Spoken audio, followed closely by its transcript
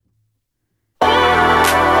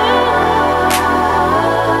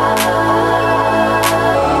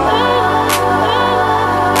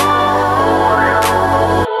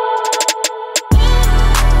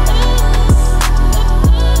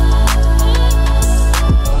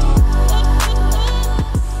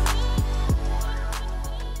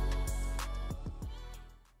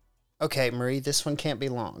Okay, Marie, this one can't be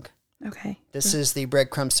long. Okay. This is the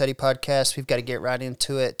Breadcrumb Study Podcast. We've got to get right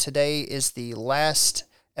into it. Today is the last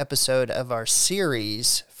episode of our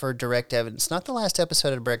series for Direct Evidence. Not the last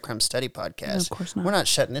episode of the Breadcrumb Study Podcast. No, of course not. We're not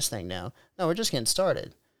shutting this thing down. No, we're just getting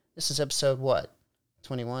started. This is episode what?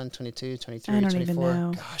 21, 22, 23, I don't 24? even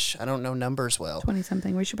know. Gosh, I don't know numbers well.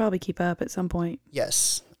 20-something. We should probably keep up at some point.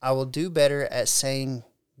 Yes, I will do better at saying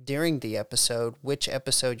during the episode which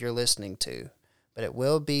episode you're listening to, but it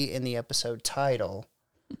will be in the episode title.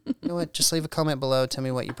 You know what? Just leave a comment below. Tell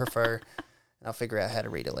me what you prefer, and I'll figure out how to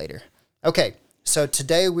read it later. Okay, so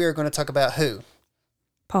today we are going to talk about who?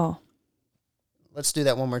 Paul. Let's do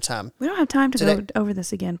that one more time. We don't have time to go over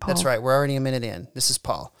this again, Paul. That's right. We're already a minute in. This is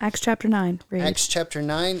Paul. Acts chapter 9. Read. Acts chapter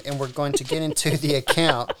 9, and we're going to get into the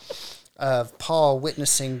account of Paul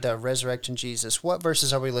witnessing the resurrection Jesus. What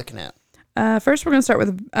verses are we looking at? First, we're going to start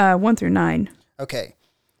with 1 through 9. Okay.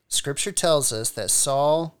 Scripture tells us that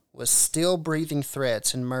Saul was still breathing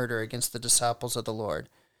threats and murder against the disciples of the Lord.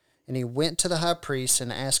 And he went to the high priest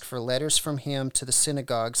and asked for letters from him to the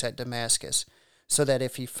synagogues at Damascus, so that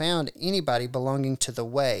if he found anybody belonging to the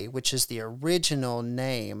Way, which is the original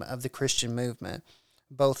name of the Christian movement,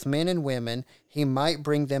 both men and women, he might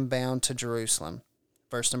bring them bound to Jerusalem.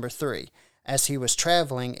 Verse number 3. As he was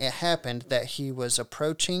traveling, it happened that as he was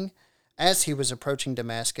approaching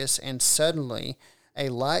Damascus, and suddenly a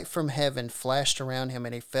light from heaven flashed around him,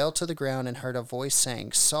 and he fell to the ground and heard a voice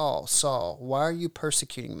saying, Saul, Saul, why are you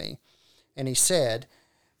persecuting me? And he said,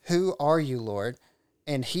 Who are you, Lord?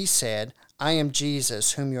 And he said, I am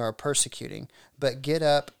Jesus, whom you are persecuting. But get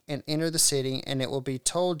up and enter the city, and it will be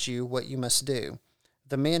told you what you must do.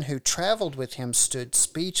 The men who traveled with him stood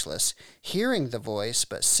speechless, hearing the voice,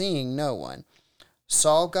 but seeing no one.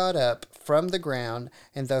 Saul got up from the ground,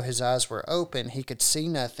 and though his eyes were open, he could see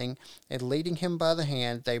nothing. And leading him by the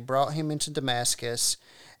hand, they brought him into Damascus,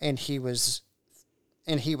 and he was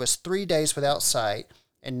 3 days without sight,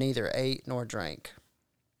 and neither ate nor drank.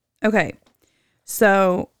 Okay.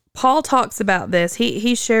 So Paul talks about this.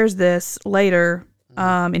 He shares this later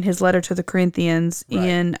in his letter to the Corinthians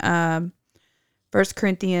in 1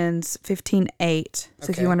 Corinthians 15:8. So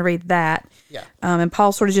if you want to read that. Yeah. And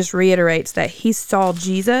Paul sort of just reiterates that he saw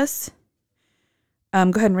Jesus. Go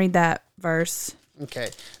ahead and read that verse. Okay.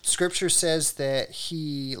 Scripture says that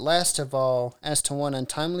he, last of all, as to one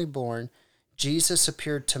untimely born, Jesus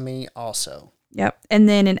appeared to me also. Yep. And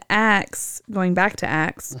then in Acts, going back to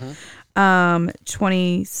Acts,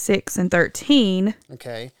 26 and 13.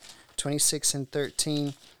 Okay. 26 and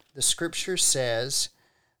 13. The scripture says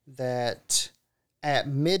that at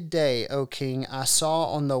midday, O king, I saw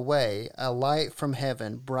on the way a light from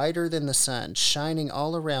heaven, brighter than the sun, shining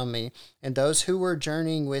all around me and those who were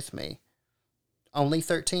journeying with me. Only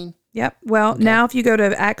 13? Yep. Well, now if you go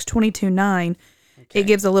to Acts 22:9, it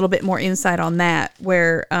gives a little bit more insight on that,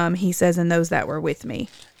 where he says, and those that were with me.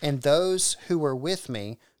 And those who were with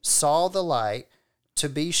me saw the light, to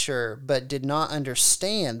be sure, but did not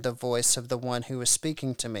understand the voice of the one who was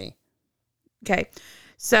speaking to me. Okay.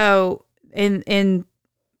 So in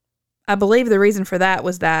I believe the reason for that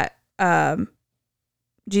was that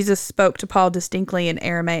Jesus spoke to Paul distinctly in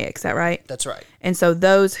Aramaic. Is that right? That's right. And so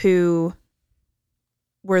those who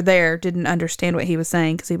were there didn't understand what he was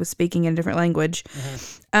saying because he was speaking in a different language.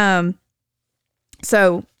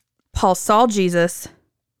 So Paul saw Jesus.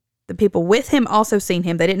 The people with him also seen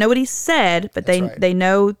him. They didn't know what he said, but they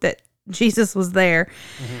know that Jesus was there.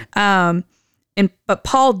 But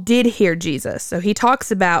Paul did hear Jesus. So he talks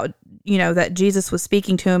about, that Jesus was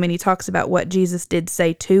speaking to him, and he talks about what Jesus did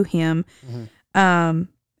say to him. And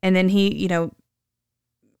then he,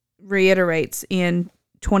 reiterates in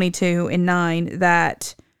 22:9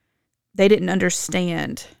 that they didn't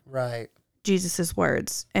understand Jesus's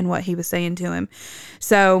words and what he was saying to him.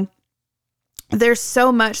 So there's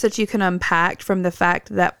so much that you can unpack from the fact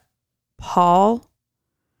that Paul,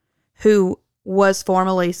 who was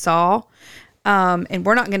formerly Saul, and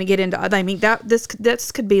we're not going to get into,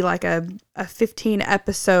 this could be like a 15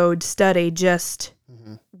 episode study, just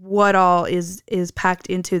what all is packed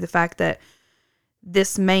into the fact that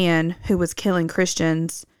this man who was killing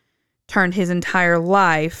Christians turned his entire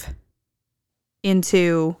life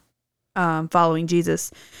into following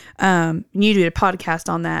Jesus. You did a podcast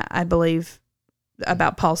on that, I believe,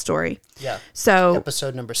 about Paul's story. Yeah. So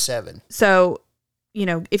episode number 7. So,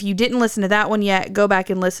 if you didn't listen to that one yet, go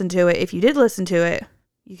back and listen to it. If you did listen to it,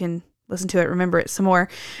 you can listen to it, remember it some more.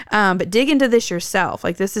 But dig into this yourself.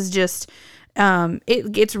 Like, this is just,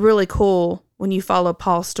 it gets really cool when you follow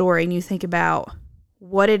Paul's story and you think about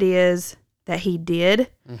what it is that he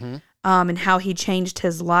did, and how he changed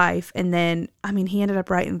his life. And then, he ended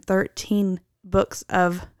up writing 13 books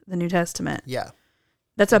of the New Testament. Yeah.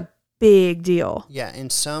 That's a big deal. Yeah,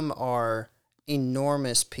 and some are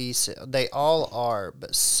enormous pieces. They all are,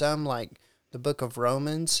 but some, like the book of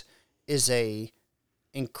Romans, is a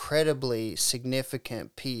incredibly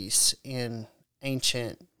significant piece in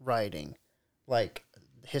ancient writing, like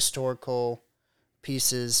historical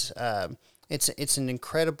pieces. It's an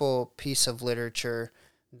incredible piece of literature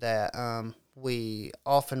that we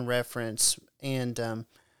often reference, and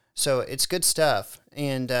so it's good stuff,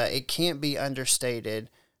 and it can't be understated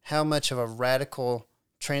how much of a radical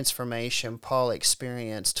transformation Paul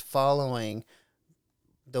experienced following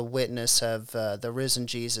the witness of the risen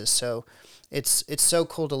Jesus. So it's so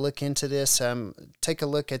cool to look into this. Take a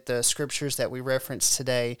look at the scriptures that we referenced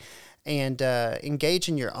today, and engage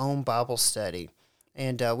in your own Bible study.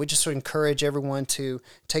 And we just would encourage everyone to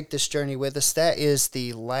take this journey with us. That is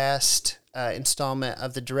the last installment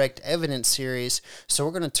of the Direct Evidence series. So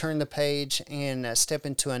we're going to turn the page and step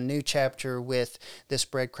into a new chapter with this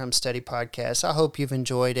Breadcrumb Study podcast. I hope you've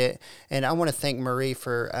enjoyed it. And I want to thank Marie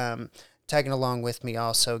for tagging along with me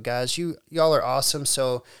also. Guys, y'all are awesome.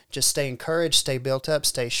 So just stay encouraged, stay built up,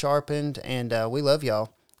 stay sharpened, and we love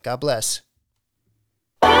y'all. God bless.